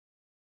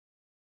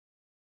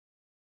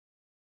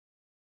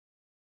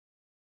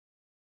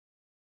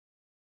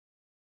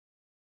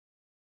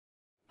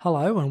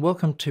Hello and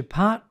welcome to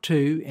part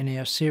 2 in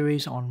our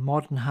series on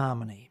modern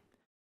harmony.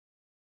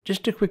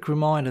 Just a quick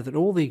reminder that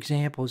all the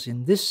examples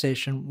in this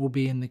session will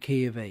be in the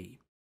key of E.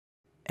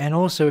 And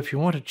also if you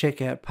want to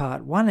check out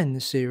part 1 in the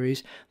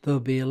series, there will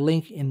be a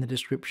link in the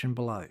description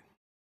below.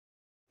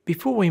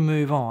 Before we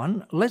move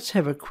on, let's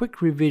have a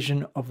quick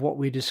revision of what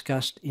we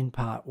discussed in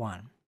part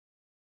 1.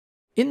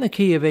 In the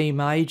key of E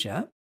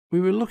major, we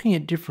were looking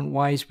at different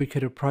ways we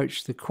could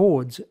approach the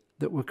chords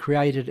that were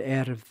created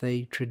out of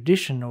the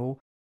traditional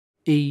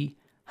E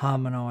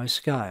harmonized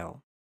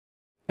scale.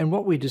 And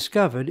what we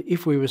discovered,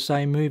 if we were,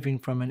 say, moving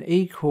from an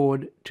E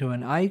chord to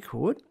an A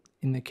chord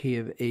in the key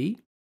of E,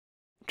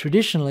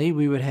 traditionally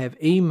we would have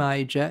E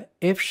major,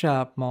 F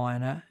sharp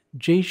minor,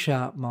 G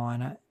sharp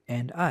minor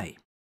and A.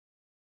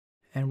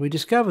 And we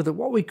discovered that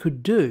what we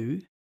could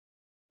do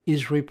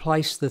is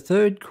replace the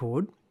third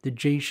chord, the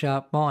G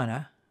sharp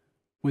minor,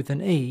 with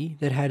an E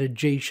that had a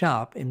G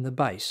sharp in the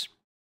bass.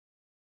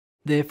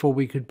 Therefore,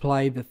 we could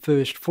play the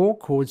first 4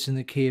 chords in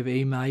the key of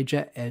E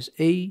major as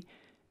E,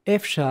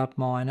 F sharp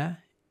minor,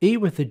 E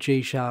with a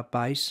G sharp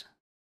bass,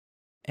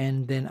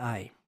 and then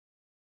A.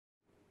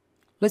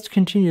 Let's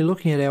continue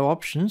looking at our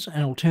options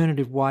and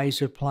alternative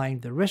ways of playing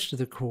the rest of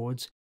the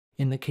chords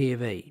in the key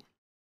of E.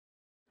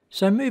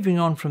 So moving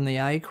on from the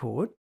A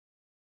chord,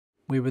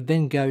 we would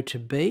then go to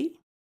B,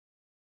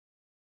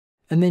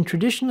 and then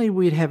traditionally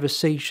we'd have a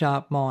C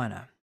sharp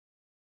minor.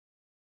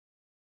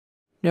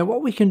 Now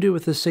what we can do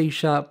with the C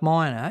sharp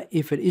minor,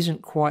 if it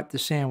isn't quite the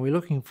sound we're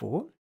looking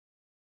for,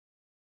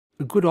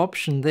 a good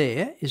option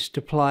there is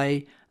to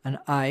play an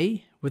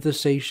A with a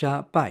C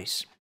sharp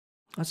bass.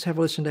 Let's have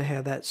a listen to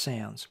how that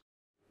sounds.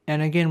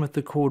 And again with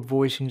the chord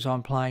voicings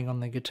I'm playing on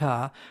the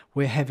guitar,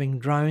 we're having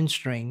drone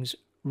strings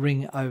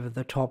ring over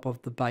the top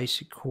of the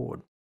basic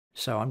chord.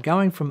 So I'm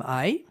going from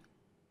A,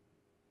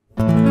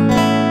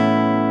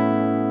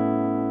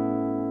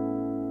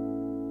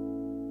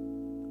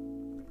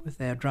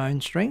 with our drone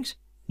strings.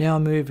 Now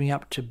I'm moving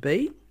up to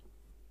B.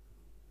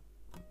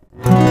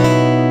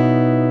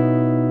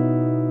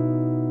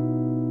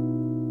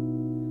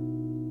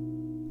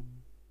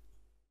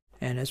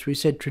 And as we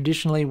said,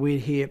 traditionally we'd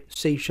hear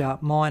C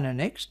sharp minor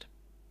next.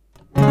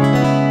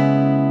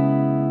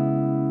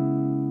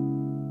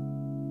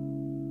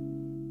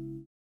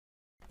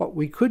 What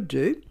we could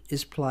do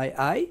is play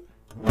A,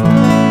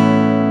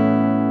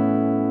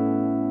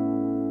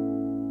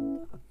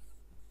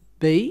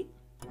 B,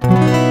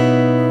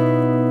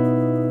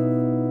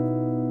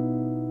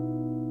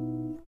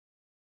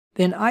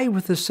 then A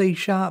with a C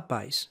sharp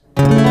bass.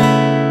 And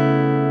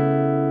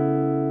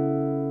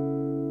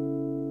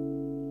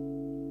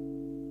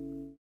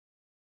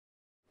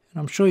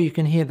I'm sure you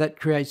can hear that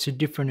creates a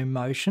different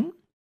emotion.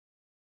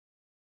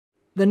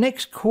 The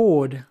next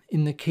chord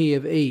in the key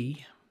of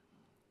E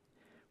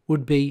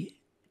would be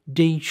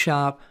D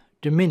sharp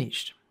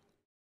diminished.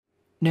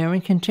 Now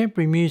in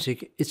contemporary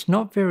music, it's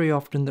not very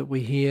often that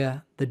we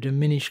hear the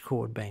diminished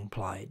chord being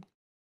played.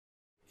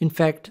 In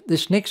fact,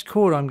 this next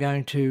chord I'm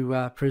going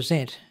to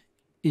present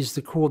is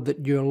the chord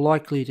that you're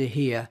likely to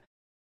hear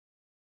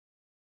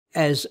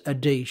as a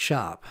D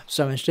sharp.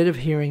 So instead of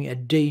hearing a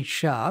D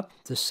sharp,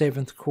 the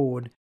 7th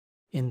chord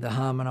in the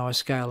harmonized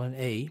scale in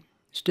E,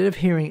 instead of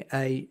hearing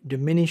a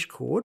diminished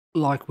chord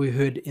like we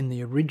heard in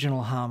the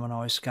original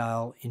harmonized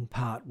scale in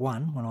part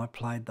 1 when I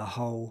played the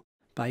whole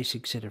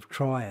basic set of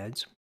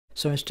triads,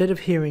 so instead of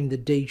hearing the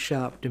D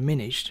sharp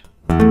diminished,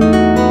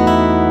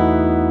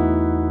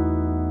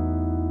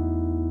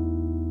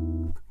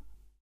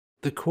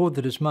 the chord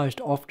that is most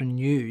often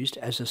used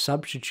as a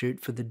substitute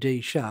for the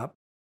D sharp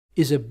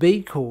is a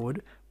B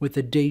chord with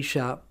a D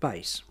sharp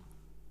bass.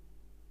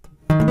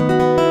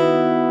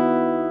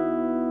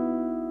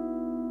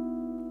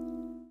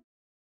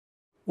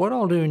 What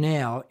I'll do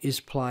now is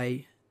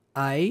play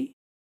A,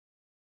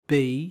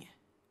 B,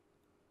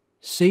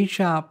 C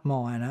sharp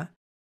minor,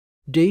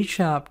 D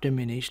sharp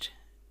diminished,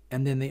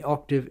 and then the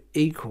octave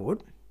E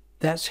chord.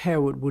 That's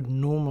how it would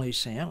normally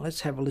sound.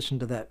 Let's have a listen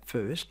to that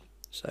first.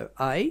 So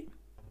A,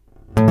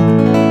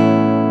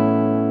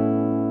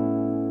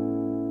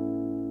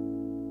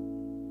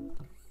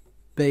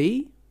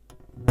 B,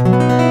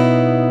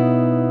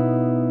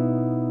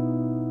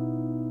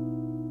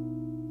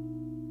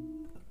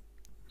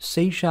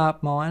 C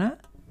sharp minor,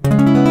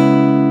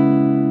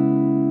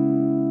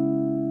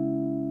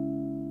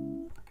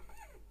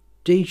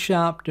 D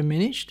sharp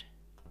diminished,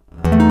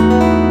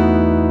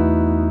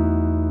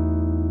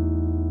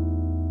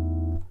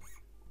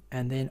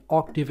 and then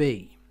octave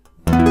E.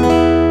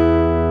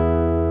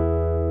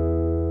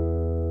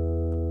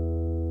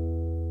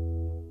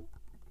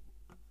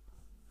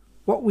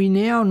 What we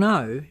now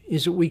know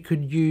is that we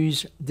could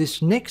use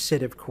this next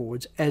set of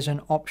chords as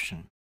an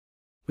option.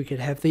 We could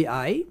have the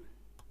A,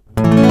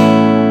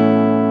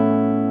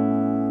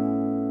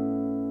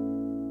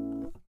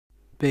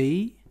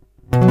 B,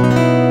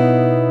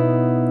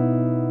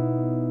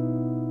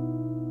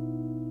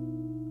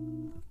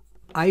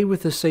 A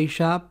with a C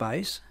sharp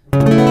bass,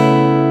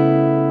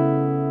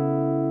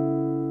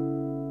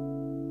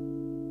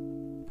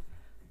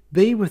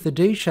 B with a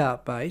D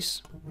sharp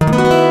bass,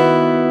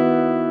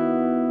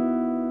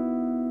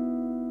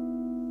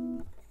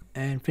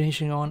 and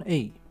finishing on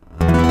E.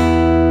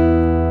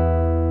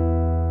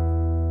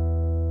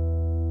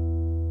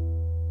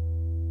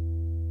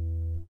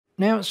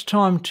 Now it's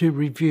time to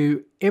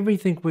review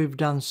everything we've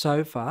done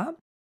so far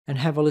and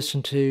have a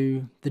listen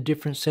to the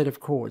different set of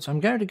chords. I'm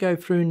going to go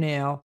through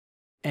now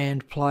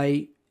and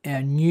play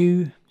our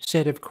new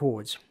set of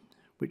chords,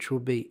 which will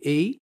be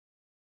E,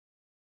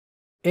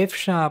 F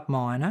sharp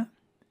minor,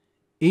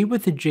 E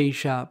with a G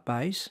sharp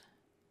bass,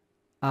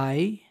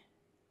 A,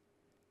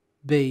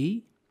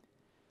 B,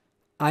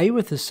 A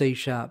with a C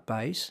sharp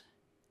bass,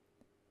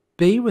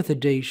 B with a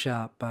D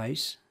sharp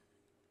bass,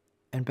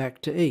 and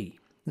back to E.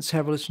 Let's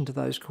have a listen to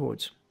those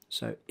chords.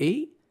 So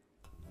E,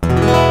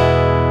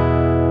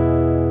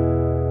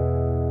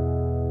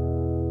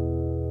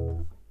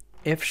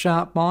 F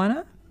sharp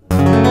minor,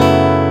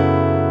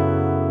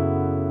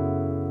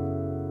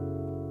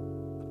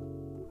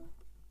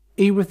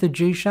 E with a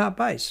G sharp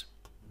bass,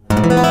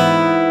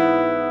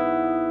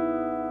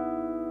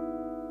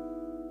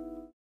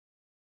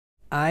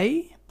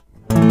 A,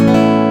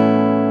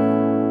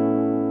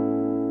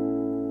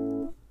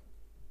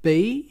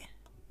 B,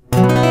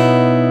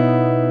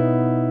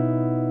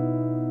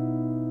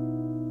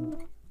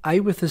 A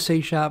with the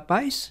C sharp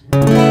bass,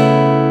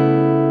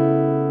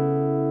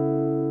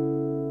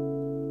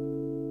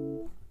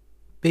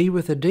 B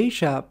with a D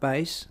sharp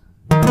bass,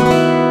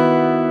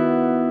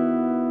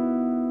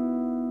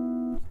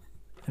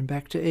 and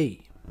back to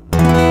E.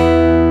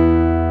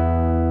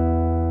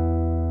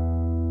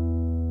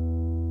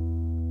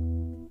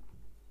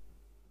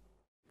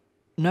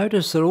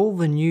 Notice that all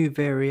the new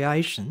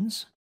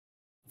variations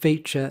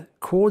feature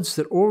chords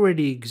that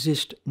already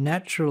exist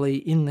naturally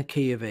in the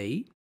key of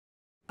E,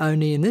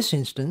 only in this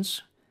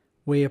instance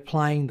we are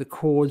playing the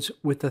chords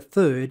with a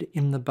third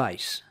in the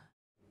bass.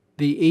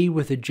 The E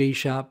with a G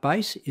sharp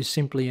bass is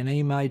simply an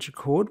E major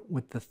chord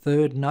with the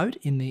third note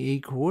in the E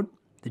chord,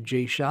 the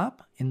G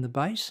sharp, in the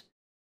bass.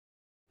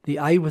 The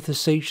A with a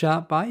C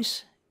sharp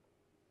bass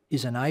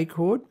is an A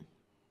chord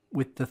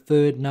with the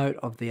third note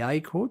of the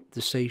A chord,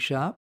 the C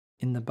sharp,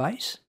 in the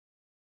bass.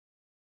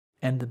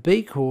 And the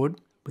B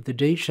chord with the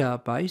D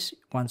sharp bass,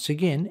 once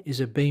again,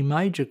 is a B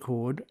major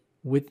chord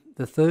with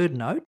the third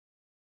note,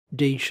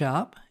 D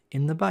sharp,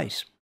 in the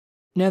bass.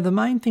 Now the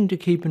main thing to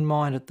keep in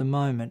mind at the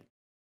moment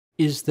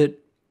is that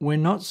we're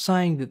not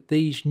saying that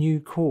these new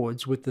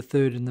chords with the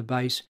third in the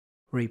bass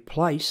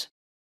replace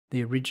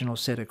the original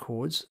set of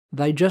chords.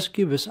 They just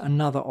give us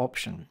another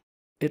option.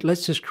 It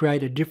lets us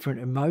create a different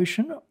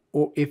emotion,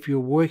 or if you're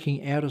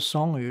working out a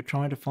song or you're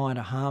trying to find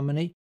a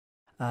harmony,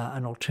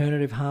 an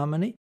alternative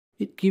harmony,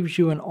 it gives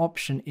you an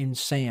option in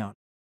sound.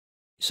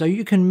 So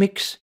you can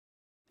mix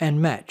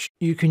and match.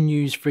 You can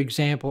use, for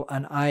example,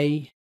 an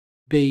A,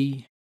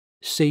 B,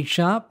 C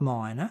sharp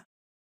minor.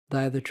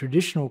 They are the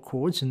traditional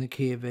chords in the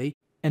key of E,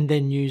 and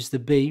then use the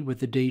B with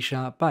the D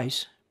sharp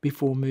bass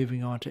before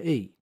moving on to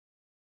E.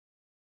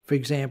 For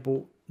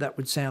example, that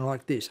would sound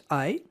like this: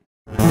 A,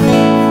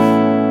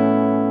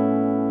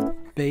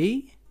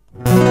 B,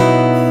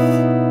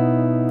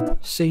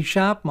 C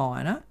sharp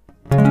minor,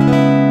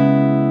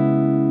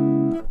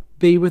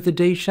 B with the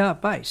D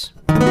sharp bass,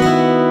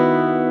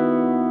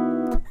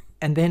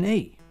 and then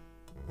E.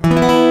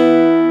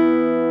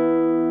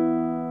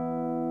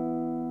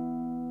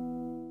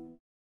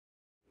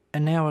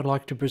 And now I'd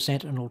like to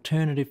present an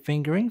alternative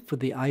fingering for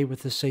the A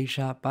with the C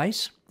sharp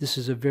bass. This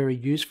is a very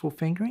useful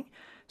fingering.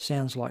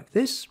 Sounds like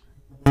this.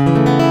 And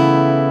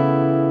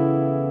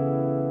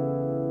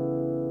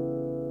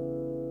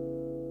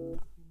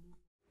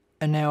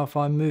now if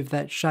I move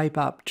that shape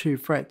up 2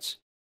 frets,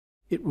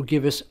 it will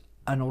give us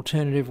an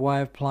alternative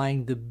way of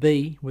playing the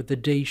B with the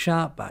D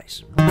sharp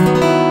bass.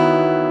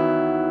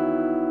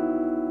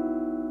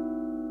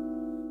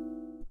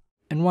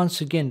 And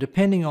once again,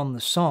 depending on the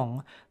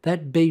song,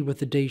 that B with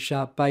the D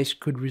sharp bass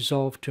could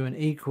resolve to an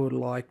E chord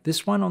like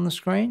this one on the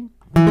screen.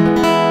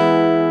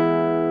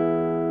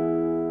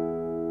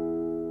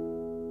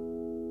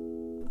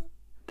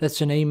 That's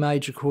an E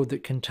major chord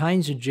that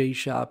contains a G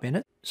sharp in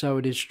it, so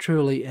it is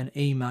truly an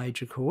E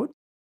major chord.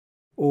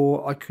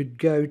 Or I could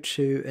go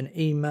to an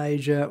E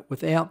major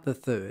without the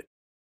third.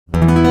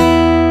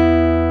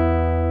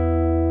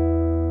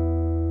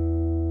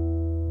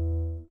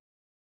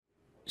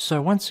 So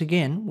once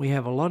again, we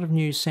have a lot of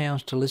new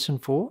sounds to listen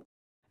for,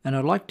 and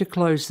I'd like to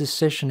close this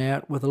session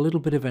out with a little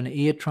bit of an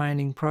ear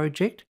training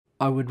project.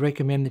 I would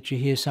recommend that you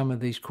hear some of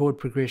these chord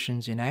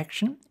progressions in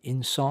action,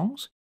 in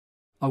songs.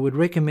 I would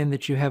recommend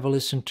that you have a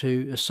listen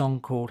to a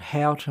song called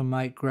How to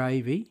Make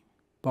Gravy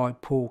by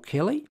Paul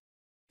Kelly,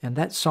 and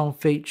that song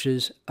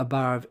features a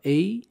bar of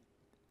E,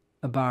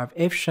 a bar of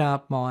F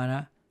sharp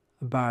minor,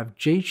 a bar of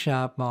G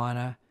sharp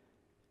minor,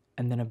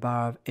 and then a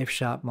bar of F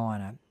sharp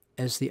minor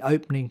as the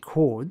opening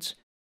chords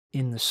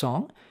in the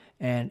song,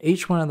 and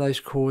each one of those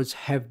chords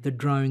have the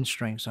drone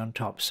strings on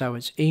top. So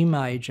it's E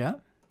major,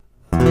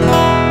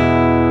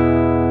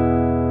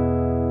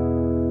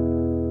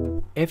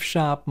 F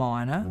sharp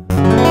minor,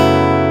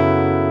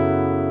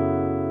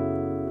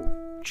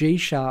 G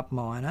sharp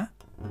minor,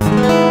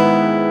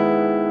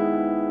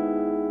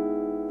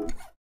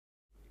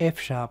 F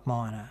sharp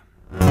minor.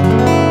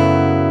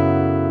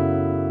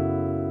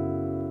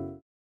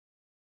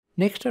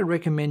 Next, I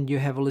recommend you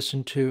have a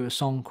listen to a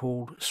song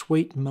called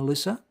Sweet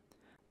Melissa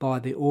by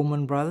the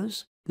Allman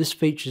Brothers. This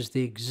features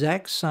the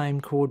exact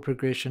same chord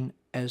progression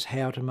as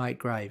How to Make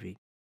Gravy.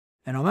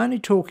 And I'm only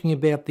talking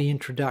about the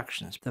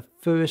introductions, the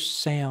first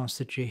sounds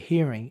that you're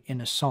hearing in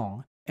a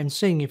song, and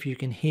seeing if you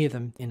can hear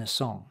them in a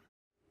song.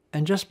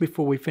 And just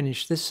before we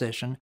finish this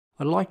session,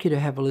 I'd like you to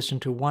have a listen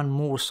to one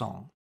more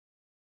song.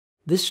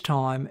 This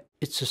time,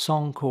 it's a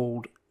song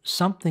called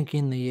Something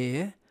in the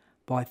Air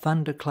by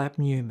Thunderclap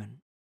Newman.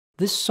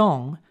 This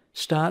song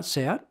starts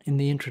out in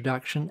the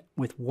introduction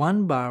with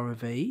one bar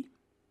of E,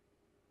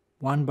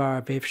 one bar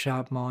of F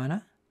sharp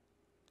minor,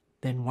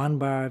 then one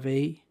bar of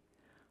E,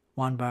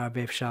 one bar of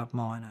F sharp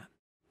minor.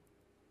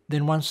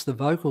 Then once the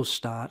vocals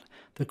start,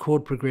 the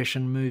chord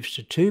progression moves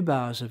to 2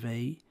 bars of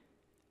E,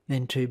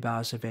 then 2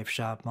 bars of F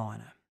sharp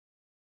minor.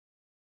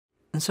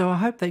 And so I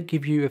hope they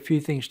give you a few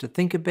things to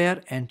think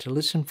about and to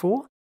listen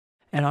for,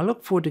 and I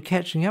look forward to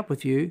catching up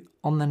with you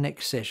on the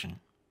next session.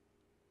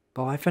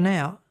 Bye for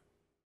now.